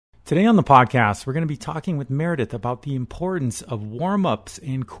Today on the podcast, we're going to be talking with Meredith about the importance of warm-ups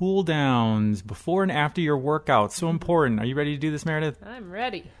and cool-downs before and after your workout. So important. Are you ready to do this, Meredith? I'm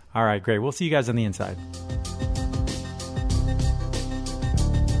ready. All right, great. We'll see you guys on the inside.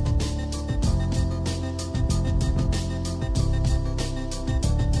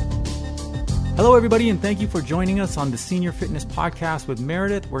 Hello, everybody, and thank you for joining us on the Senior Fitness Podcast with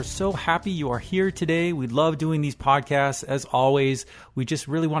Meredith. We're so happy you are here today. We love doing these podcasts. As always, we just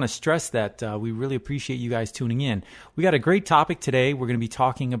really want to stress that we really appreciate you guys tuning in. We got a great topic today. We're going to be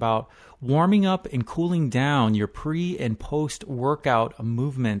talking about warming up and cooling down your pre- and post-workout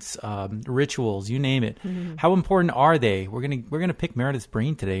movements, rituals, you name it. Mm-hmm. How important are they? We're gonna pick Meredith's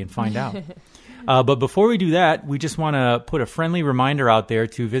brain today and find out. But before we do that, we just want to put a friendly reminder out there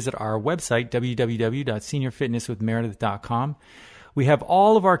to visit our website, www.seniorfitnesswithmeredith.com. We have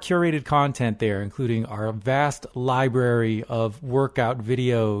all of our curated content there, including our vast library of workout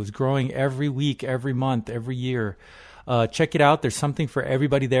videos growing every week, every month, every year. Check it out. There's something for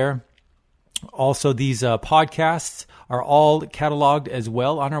everybody there. Also, these podcasts are all cataloged as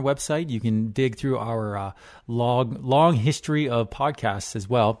well on our website. You can dig through our long history of podcasts as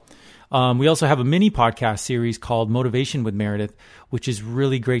well. We also have a mini podcast series called Motivation with Meredith, which is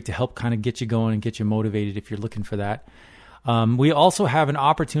really great to help kind of get you going and get you motivated if you're looking for that. We also have an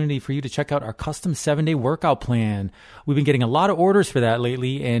opportunity for you to check out our custom 7-day workout plan. We've been getting a lot of orders for that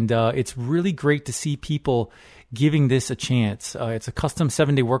lately, and it's really great to see people giving this a chance. It's a custom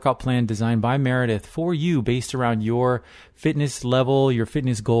 7-day workout plan designed by Meredith for you based around your fitness level, your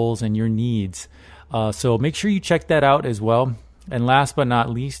fitness goals, and your needs. So make sure you check that out as well. And last but not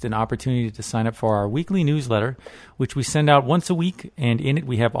least, an opportunity to sign up for our weekly newsletter, which we send out once a week. And in it,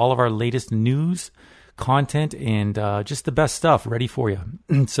 we have all of our latest news, content, and just the best stuff ready for you.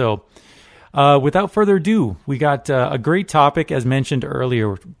 So without further ado, we got a great topic, as mentioned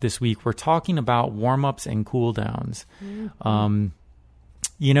earlier this week. We're talking about warm-ups and cool-downs. Mm-hmm.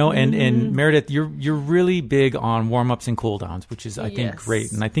 And Meredith, you're really big on warm-ups and cool-downs, which is, I think,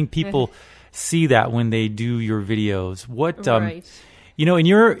 great. And I think people see that when they do your videos. What right. In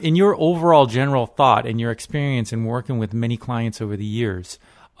your overall general thought and your experience in working with many clients over the years,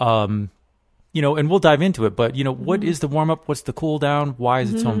 and we'll dive into it, but what is the warm up? What's the cool down? Why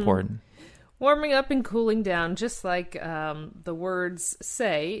is it so important? Warming up and cooling down, just like the words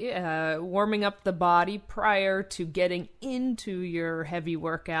say, warming up the body prior to getting into your heavy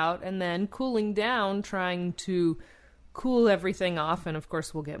workout, and then cooling down, trying to cool everything off. And of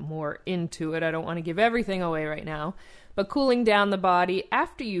course, we'll get more into it. I don't want to give everything away right now, but cooling down the body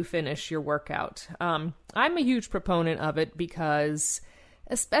after you finish your workout. I'm a huge proponent of it because,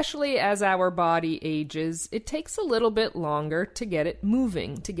 especially as our body ages, it takes a little bit longer to get it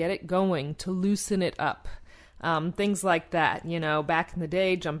moving, to get it going, to loosen it up. Things like that. Back in the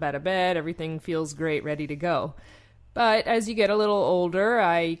day, jump out of bed, everything feels great, ready to go. But as you get a little older,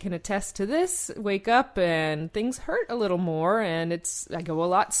 I can attest to this, wake up and things hurt a little more, and I go a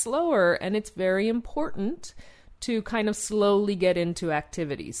lot slower, and it's very important to kind of slowly get into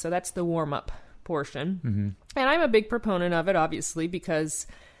activities. So that's the warm-up portion. Mm-hmm. And I'm a big proponent of it, obviously, because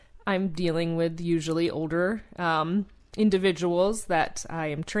I'm dealing with usually older individuals that I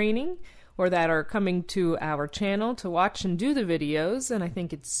am training or that are coming to our channel to watch and do the videos, and I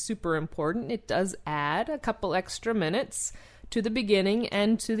think it's super important. It does add a couple extra minutes to the beginning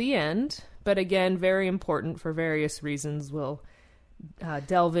and to the end, but again, very important for various reasons we'll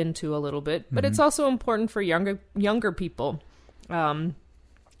delve into a little bit. But it's also important for younger people.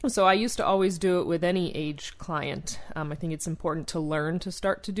 So I used to always do it with any age client. I think it's important to learn to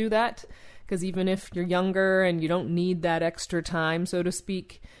start to do that, because even if you're younger and you don't need that extra time, so to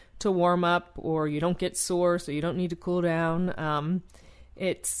speak, to warm up, or you don't get sore, so you don't need to cool down,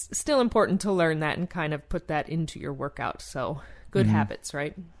 it's still important to learn that and kind of put that into your workout. So good habits,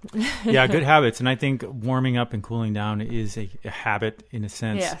 right? Yeah, good habits. And I think warming up and cooling down is a habit in a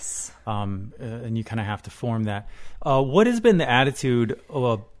sense. Yes. And you kind of have to form that. What has been the attitude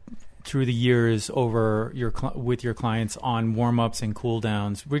through the years with your clients on warm-ups and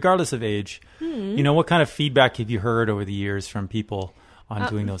cool-downs, regardless of age? What kind of feedback have you heard over the years from people on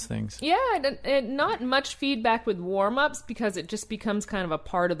doing those things? Yeah, not much feedback with warm-ups because it just becomes kind of a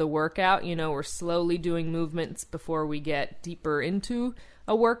part of the workout. We're slowly doing movements before we get deeper into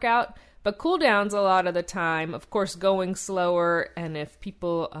a workout. But cool-downs a lot of the time, of course, going slower, and if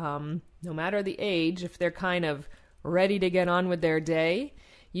people, no matter the age, if they're kind of ready to get on with their day,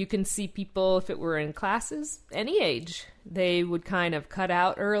 you can see people, if it were in classes, any age, they would kind of cut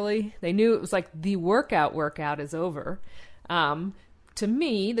out early. They knew it was like the workout is over. To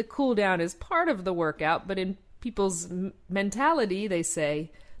me, the cool down is part of the workout, but in people's mentality, they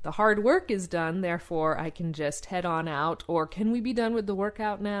say, the hard work is done, therefore I can just head on out. Or can we be done with the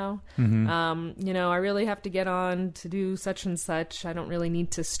workout now? I really have to get on to do such and such. I don't really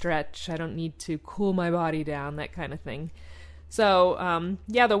need to stretch. I don't need to cool my body down, that kind of thing. So,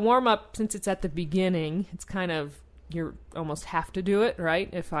 the warm-up, since it's at the beginning, it's kind of, you almost have to do it, right?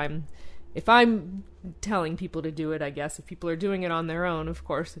 If I'm telling people to do it, I guess. If people are doing it on their own, of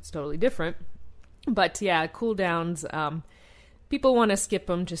course, it's totally different. But yeah, cool downs, people want to skip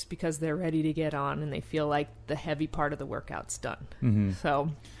them just because they're ready to get on and they feel like the heavy part of the workout's done. So,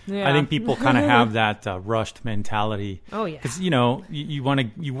 yeah. I think people kind of have that rushed mentality. Oh, yeah. Because,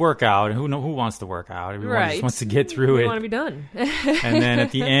 you work out. Who wants to work out? Everyone just wants to get through it. You want to be done. And then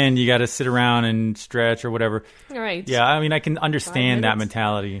at the end, you got to sit around and stretch or whatever. Right. Yeah, I mean, I can understand that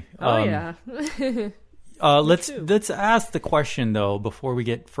mentality. Yeah. Let's ask the question, though, before we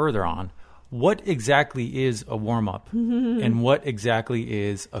get further on. What exactly is a warm-up and what exactly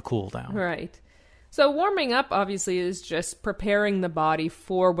is a cool-down? Right. So warming up, obviously, is just preparing the body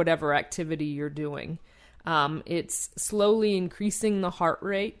for whatever activity you're doing. It's slowly increasing the heart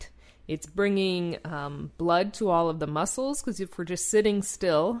rate. It's bringing blood to all of the muscles, because if we're just sitting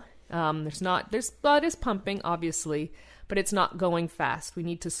still, there's blood is pumping, obviously, but it's not going fast. We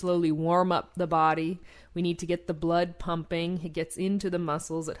need to slowly warm up the body. We need to get the blood pumping. It gets into the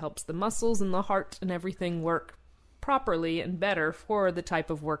muscles. It helps the muscles and the heart and everything work properly and better for the type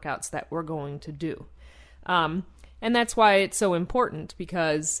of workouts that we're going to do. And that's why it's so important,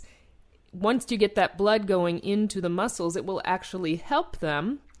 because once you get that blood going into the muscles, it will actually help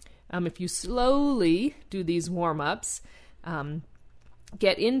them. If you slowly do these warm-ups,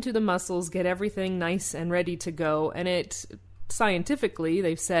 get into the muscles, get everything nice and ready to go, and it scientifically,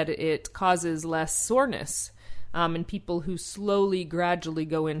 they've said it causes less soreness in people who slowly, gradually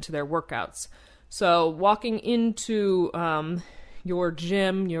go into their workouts. So walking into your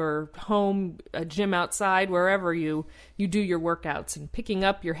gym, your home, a gym outside, wherever you do your workouts, and picking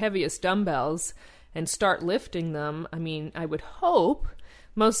up your heaviest dumbbells and start lifting them, I mean, I would hope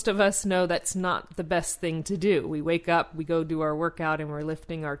most of us know that's not the best thing to do. We wake up, we go do our workout, and we're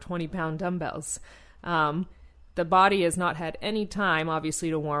lifting our 20-pound dumbbells. The body has not had any time,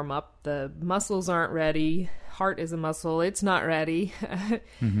 obviously, to warm up. The muscles aren't ready. Heart is a muscle. It's not ready.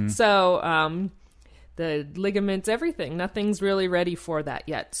 So the ligaments, everything, nothing's really ready for that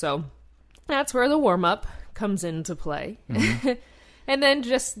yet. So that's where the warm-up comes into play. And then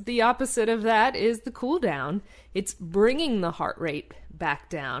just the opposite of that is the cool down. It's bringing the heart rate back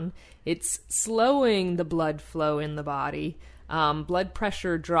down. It's slowing the blood flow in the body. Blood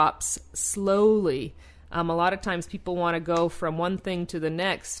pressure drops slowly. A lot of times people want to go from one thing to the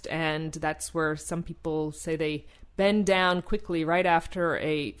next, and that's where some people say they bend down quickly right after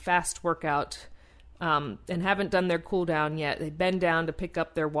a fast workout and haven't done their cool down yet. They bend down to pick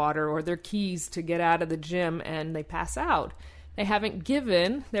up their water or their keys to get out of the gym, and they pass out. They haven't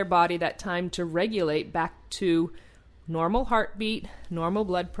given their body that time to regulate back to normal heartbeat, normal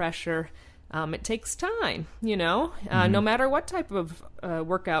blood pressure. It takes time, no matter what type of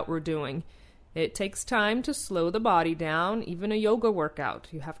workout we're doing. It takes time to slow the body down. Even a yoga workout,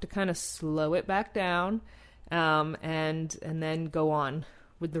 you have to kind of slow it back down and then go on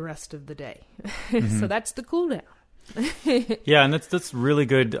with the rest of the day. So that's the cool down. Yeah, and that's really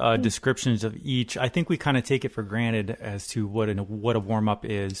good descriptions of each. I think we kind of take it for granted as to what a warm up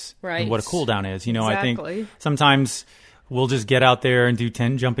is, right, and what a cool down is. Exactly. I think sometimes we'll just get out there and do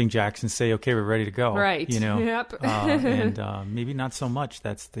 10 jumping jacks and say, okay, we're ready to go. Right. Yep. And maybe not so much.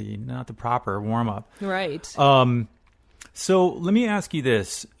 That's not the proper warm up. Right. So let me ask you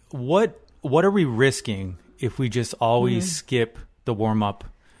this: what are we risking if we just always skip the warm up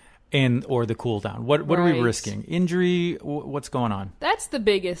or the cool down? What are we risking? Injury? What's going on? That's the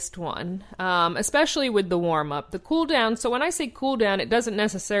biggest one, especially with the warm up. The cool down. So when I say cool down, it doesn't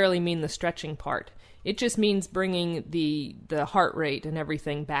necessarily mean the stretching part. It just means bringing the heart rate and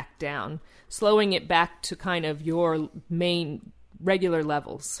everything back down, slowing it back to kind of your main regular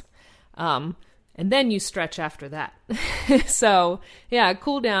levels. And then you stretch after that. So, yeah,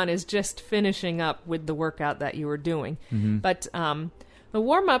 cool down is just finishing up with the workout that you were doing. But the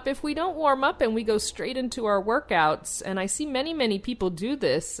warm-up, if we don't warm up and we go straight into our workouts, and I see many, many people do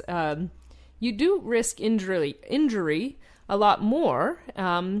this, you do risk injury a lot more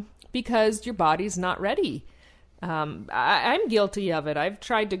because your body's not ready. I'm guilty of it. I've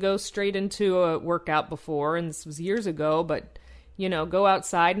tried to go straight into a workout before, and this was years ago, but go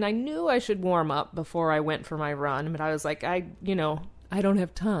outside, and I knew I should warm up before I went for my run, but I was like, I don't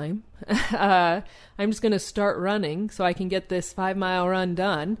have time. I'm just going to start running so I can get this 5-mile run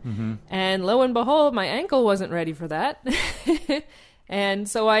done. And lo and behold, my ankle wasn't ready for that. And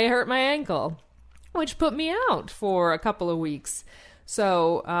so I hurt my ankle, which put me out for a couple of weeks.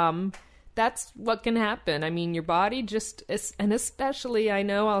 So that's what can happen. I mean, your body just, and especially, I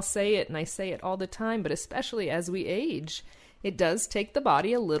know I'll say it and I say it all the time, but especially as we age, it does take the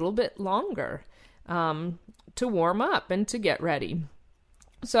body a little bit longer to warm up and to get ready.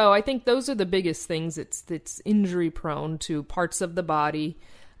 So I think those are the biggest things. It's injury prone to parts of the body,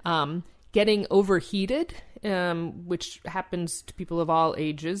 getting overheated, which happens to people of all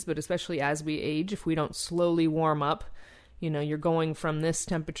ages, but especially as we age, if we don't slowly warm up, you're going from this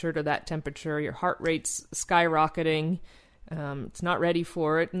temperature to that temperature, your heart rate's skyrocketing, it's not ready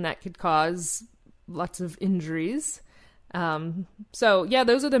for it, and that could cause lots of injuries. So yeah,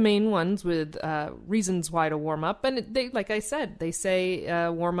 those are the main ones with reasons why to warm up. And they, like I said, they say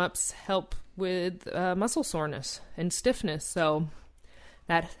warm-ups help with muscle soreness and stiffness, so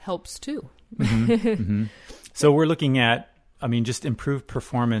that helps too. Mm-hmm, mm-hmm. So we're looking at, just improved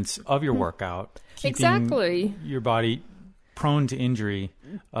performance of your workout, keeping your body prone to injury,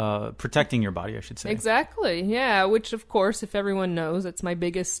 protecting your body, I should say. Exactly, yeah, which of course, if everyone knows, that's my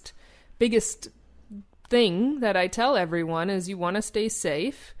biggest thing that I tell everyone is you want to stay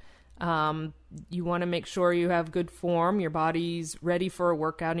safe. You want to make sure you have good form, your body's ready for a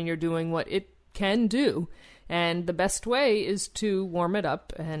workout, and you're doing what it can do. And the best way is to warm it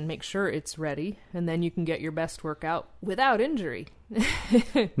up and make sure it's ready, and then you can get your best workout without injury.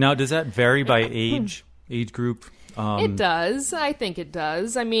 Now, does that vary by age group? It does. I think it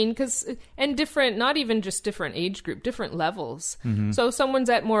does. And different, not even just different age group, different levels. Mm-hmm. So if someone's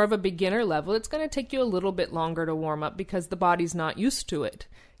at more of a beginner level, it's going to take you a little bit longer to warm up because the body's not used to it.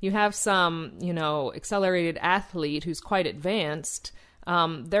 You have some, accelerated athlete who's quite advanced.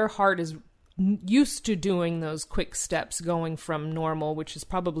 Their heart is used to doing those quick steps going from normal, which is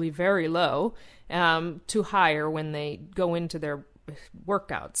probably very low, to higher when they go into their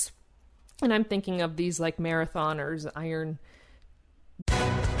workouts. And I'm thinking of these like marathoners, iron.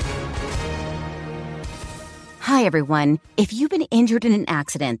 Hi, everyone. If you've been injured in an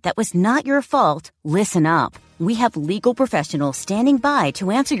accident that was not your fault, listen up. We have legal professionals standing by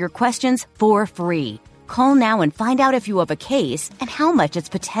to answer your questions for free. Call now and find out if you have a case and how much it's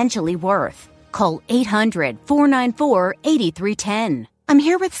potentially worth. Call 800-494-8310. I'm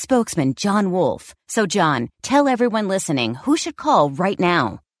here with spokesman John Wolf. So, John, tell everyone listening who should call right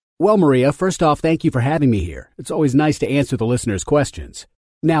now. Well, Maria, first off, thank you for having me here. It's always nice to answer the listeners' questions.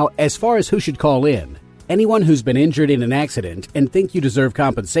 Now, as far as who should call in, anyone who's been injured in an accident and think you deserve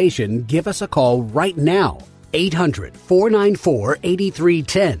compensation, give us a call right now.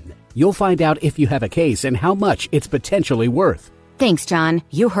 800-494-8310. You'll find out if you have a case and how much it's potentially worth. Thanks, John.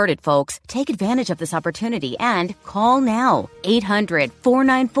 You heard it, folks. Take advantage of this opportunity and call now.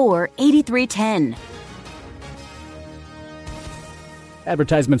 800-494-8310.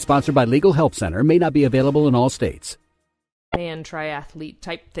 Advertisement sponsored by Legal Help Center. May not be available in all states. And triathlete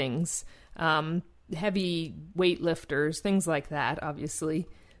type things, heavy weightlifters, things like that, obviously.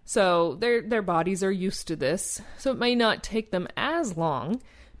 So their bodies are used to this. So it may not take them as long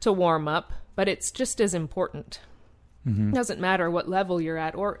to warm up, but it's just as important. Mm-hmm. Doesn't matter what level you're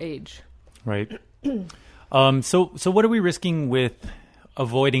at or age. Right. So what are we risking with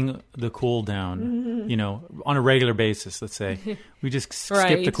avoiding the cool down, on a regular basis, let's say? We just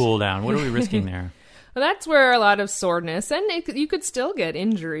skip the cool down. What are we risking there? Well, that's where a lot of soreness, and you could still get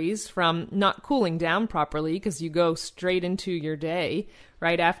injuries from not cooling down properly because you go straight into your day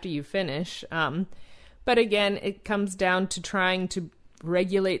right after you finish. But again, it comes down to trying to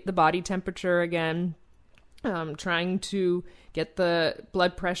regulate the body temperature again, trying to get the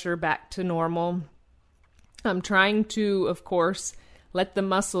blood pressure back to normal. Trying to, of course, let the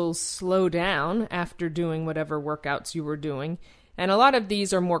muscles slow down after doing whatever workouts you were doing. And a lot of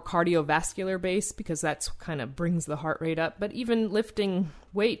these are more cardiovascular based because that's kind of brings the heart rate up. But even lifting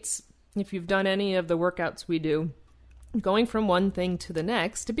weights, if you've done any of the workouts we do, going from one thing to the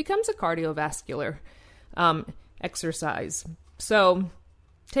next, it becomes a cardiovascular exercise. So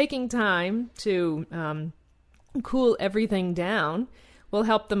taking time to cool everything down will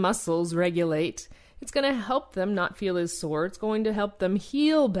help the muscles regulate. It's going to help them not feel as sore. It's going to help them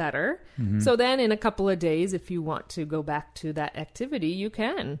heal better. Mm-hmm. So then in a couple of days, if you want to go back to that activity, you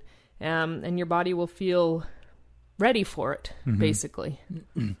can. And your body will feel ready for it, basically.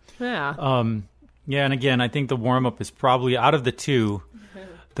 Yeah. Yeah, and again, I think the warm-up is probably, out of the two,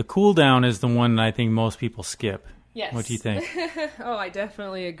 the cool-down is the one I think most people skip. Yes. What do you think? Oh, I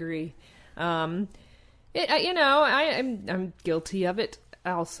definitely agree. I'm guilty of it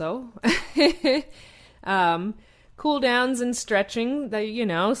also. Cool downs and stretching,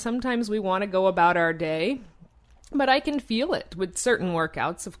 sometimes we want to go about our day But I can feel it with certain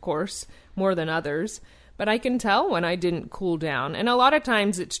workouts, of course, more than others. But I can tell when I didn't cool down. And a lot of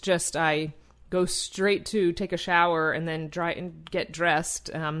times it's just I go straight to take a shower and then dry and get dressed.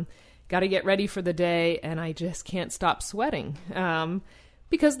 Got to get ready for the day, and I just can't stop sweating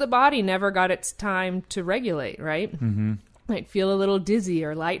because the body never got its time to regulate, right? Mm-hmm. Might feel a little dizzy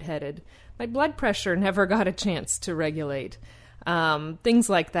or lightheaded. My blood pressure never got a chance to regulate. Things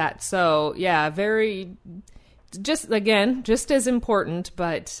like that. So, yeah, just as important,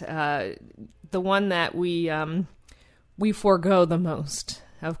 but the one that we forego the most,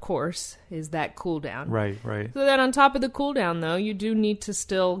 of course, is that cool down. Right. So then on top of the cool down, though, you do need to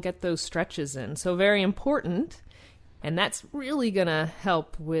still get those stretches in. So very important. And that's really going to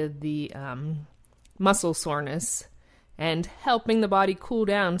help with the muscle soreness, and helping the body cool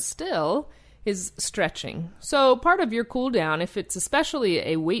down still is stretching. So part of your cool down, if it's especially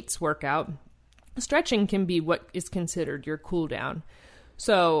a weights workout, stretching can be what is considered your cool down.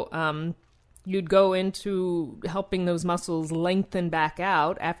 So you'd go into helping those muscles lengthen back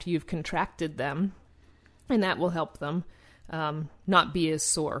out after you've contracted them, and that will help them not be as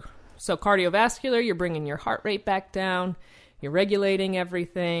sore. So cardiovascular, you're bringing your heart rate back down, you're regulating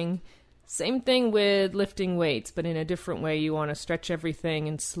everything. Same thing with lifting weights, but in a different way. You want to stretch everything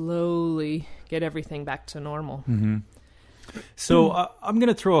and slowly get everything back to normal. Mm-hmm. So I'm going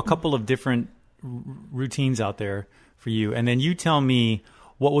to throw a couple of different routines out there for you, and then you tell me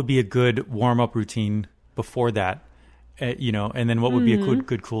what would be a good warm-up routine before that, and then what would be a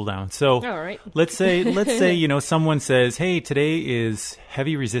good cool down. So all right. let's say, someone says, hey, today is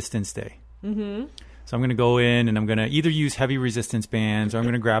heavy resistance day. Mm-hmm. So I'm going to go in and I'm going to either use heavy resistance bands, or I'm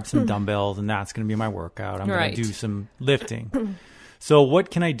going to grab some dumbbells, and that's going to be my workout. I'm going to do some lifting. So what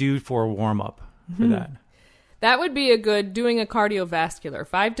can I do for a warm-up for that? That would be doing a cardiovascular,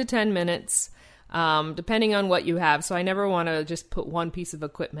 5 to 10 minutes, depending on what you have. So I never want to just put one piece of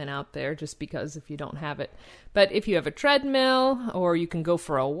equipment out there just because if you don't have it. But if you have a treadmill, or you can go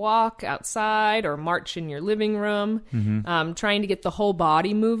for a walk outside or march in your living room, trying to get the whole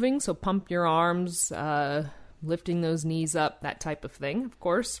body moving. So pump your arms, lifting those knees up, that type of thing, of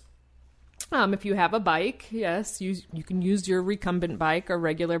course. If you have a bike, yes, you can use your recumbent bike or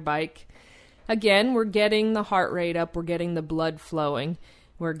regular bike. Again, we're getting the heart rate up. We're getting the blood flowing.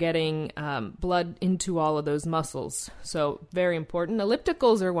 We're getting blood into all of those muscles. So very important.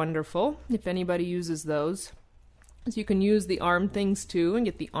 Ellipticals are wonderful if anybody uses those. So you can use the arm things too and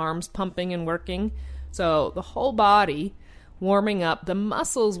get the arms pumping and working. So the whole body warming up, the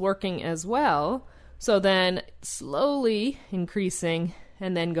muscles working as well. So then slowly increasing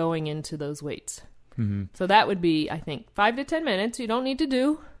and then going into those weights. Mm-hmm. So that would be, I think, 5 to 10 minutes. You don't need to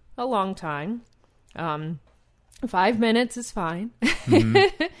do a long time. 5 minutes is fine.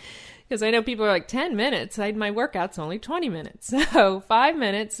 Because I know people are like, 10 minutes? My workout's only 20 minutes. So 5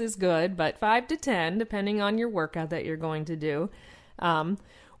 minutes is good, but 5 to 10, depending on your workout that you're going to do.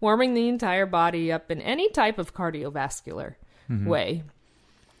 Warming the entire body up in any type of cardiovascular way.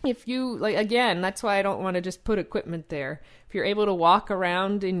 If you, again, that's why I don't want to just put equipment there. If you're able to walk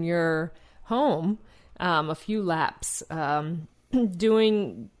around in your home a few laps,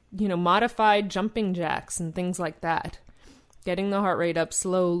 doing, modified jumping jacks and things like that. Getting the heart rate up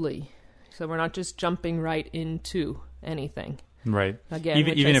slowly. So we're not just jumping right into anything. Right. Again,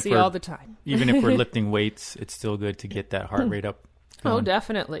 even I see all the time. Even if we're lifting weights, it's still good to get that heart rate up going. Oh,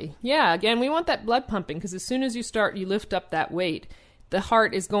 definitely. Yeah, again, we want that blood pumping because as soon as you lift up that weight, the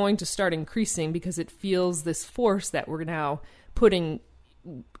heart is going to start increasing because it feels this force that we're now putting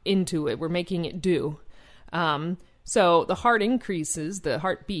into it. We're making it do. So the heart increases, the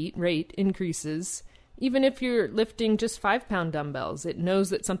heartbeat rate increases. Even if you're lifting just 5-pound dumbbells, it knows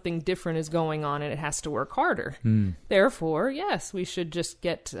that something different is going on and it has to work harder. Therefore, yes, we should just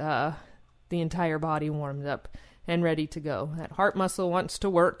get the entire body warmed up and ready to go. That heart muscle wants to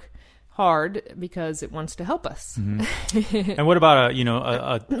work hard because it wants to help us. And what about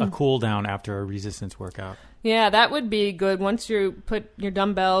a cool down after a resistance workout? Yeah, that would be good. Once you put your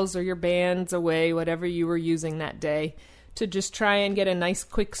dumbbells or your bands away, whatever you were using that day, to just try and get a nice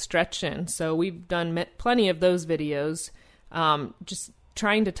quick stretch in. So we've done plenty of those videos, just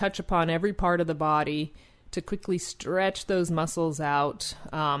trying to touch upon every part of the body to quickly stretch those muscles out,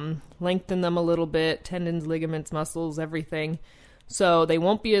 lengthen them a little bit, tendons, ligaments, muscles, everything. So they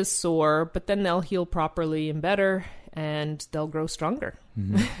won't be as sore, but then they'll heal properly and better, and they'll grow stronger.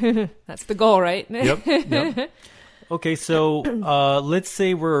 That's the goal, right? Yep. Okay, so let's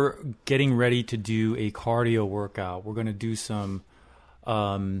say we're getting ready to do a cardio workout. We're going to do some,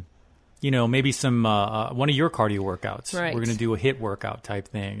 maybe some one of your cardio workouts. Right. We're going to do a HIIT workout type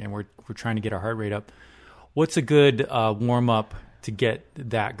thing, and we're trying to get our heart rate up. What's a good warm-up to get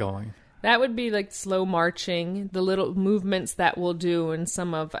that going? That would be like slow marching, the little movements that we'll do in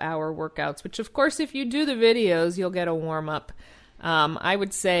some of our workouts, which, of course, if you do the videos, you'll get a warm-up. I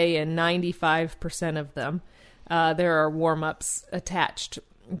would say in 95% of them, there are warm-ups attached.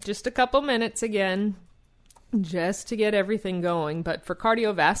 Just a couple minutes again, just to get everything going. But for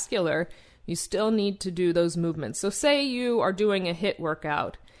cardiovascular, you still need to do those movements. So say you are doing a HIIT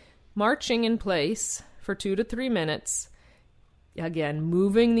workout, marching in place for 2 to 3 minutes, again,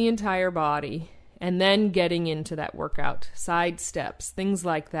 moving the entire body, and then getting into that workout, side steps, things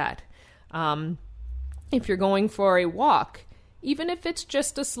like that. If you're going for a walk, even if it's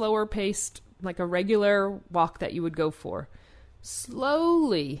just a slower paced, like a regular walk that you would go for,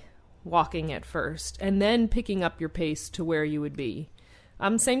 slowly walking at first and then picking up your pace to where you would be.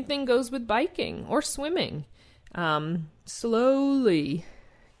 Same thing goes with biking or swimming. Slowly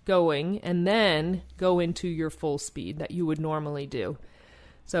going and then go into your full speed that you would normally do.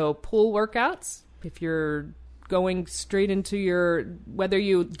 So pool workouts, if you're going straight into whether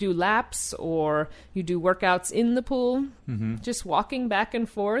you do laps or you do workouts in the pool, just walking back and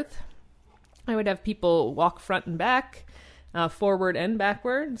forth. I would have people walk front and back, forward and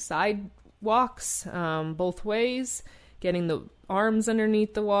backward, side walks, both ways, getting the arms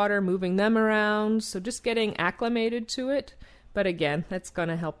underneath the water, moving them around. So just getting acclimated to it. But again, that's going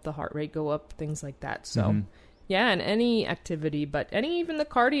to help the heart rate go up, things like that. So yeah, and any activity, but even the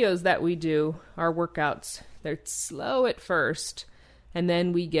cardios that we do, our workouts, they're slow at first, and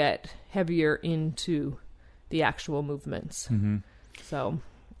then we get heavier into the actual movements. So,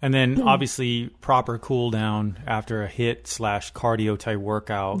 and then obviously proper cool down after a HIIT/cardio type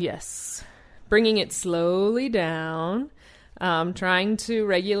workout. Yes, bringing it slowly down, trying to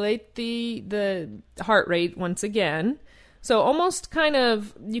regulate the heart rate once again. So almost kind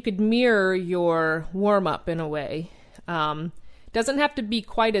of, you could mirror your warm-up in a way. Doesn't have to be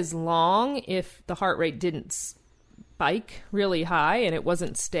quite as long if the heart rate didn't spike really high and it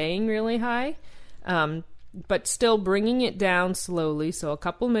wasn't staying really high, but still bringing it down slowly. So a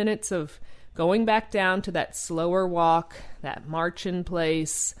couple minutes of going back down to that slower walk, that march in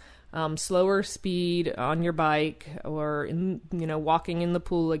place, slower speed on your bike or walking in the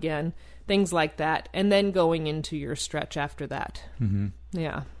pool again. Things like that, and then going into your stretch after that.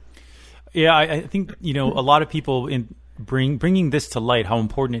 Yeah, I think a lot of people bringing this to light, how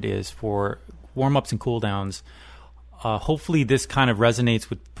important it is for warm-ups and cool-downs. Hopefully this kind of resonates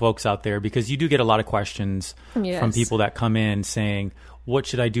with folks out there, because you do get a lot of questions from people that come in saying, what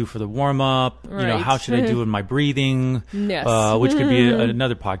should I do for the warm-up? Right. How should I do in my breathing? Yes. Which could be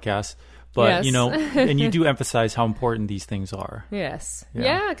another podcast. But, yes. And you do emphasize how important these things are. Yes.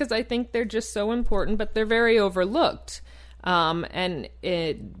 Yeah, because I think they're just so important, but they're very overlooked. And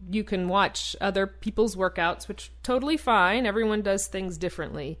you can watch other people's workouts, which totally fine. Everyone does things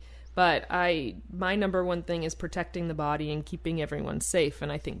differently. But my number one thing is protecting the body and keeping everyone safe.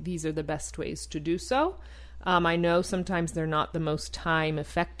 And I think these are the best ways to do so. I know sometimes they're not the most time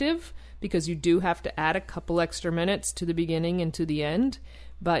effective, because you do have to add a couple extra minutes to the beginning and to the end.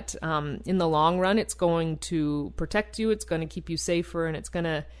 But in the long run, it's going to protect you, it's going to keep you safer, and it's going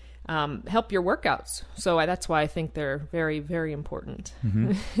to help your workouts. So that's why I think they're very, very important.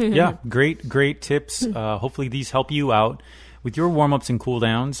 Yeah, great tips. Hopefully these help you out with your warm-ups and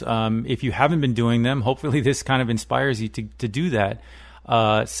cool-downs. If you haven't been doing them, hopefully this kind of inspires you to do that.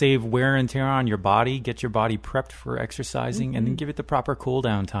 Save wear and tear on your body, get your body prepped for exercising, and then give it the proper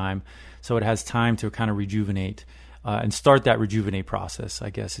cool-down time so it has time to kind of rejuvenate. And start that rejuvenate process,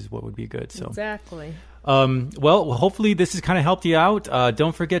 I guess, is what would be good. So exactly. Well, hopefully this has kind of helped you out.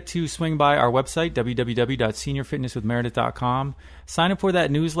 Don't forget to swing by our website, www.seniorfitnesswithmeredith.com. Sign up for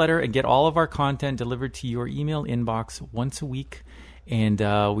that newsletter and get all of our content delivered to your email inbox once a week. And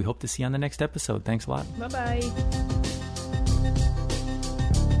we hope to see you on the next episode. Thanks a lot. Bye-bye.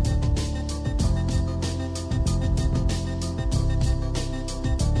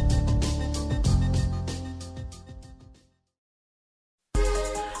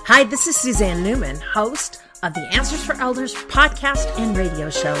 Hi, this is Suzanne Newman, host of the Answers for Elders podcast and radio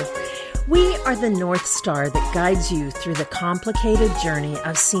show. We are the North Star that guides you through the complicated journey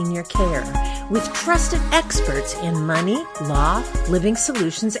of senior care with trusted experts in money, law, living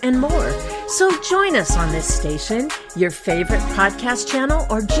solutions, and more. So join us on this station, your favorite podcast channel,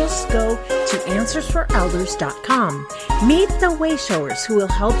 or just go to AnswersForElders.com. Meet the Wayshowers who will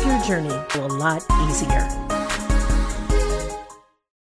help your journey go a lot easier.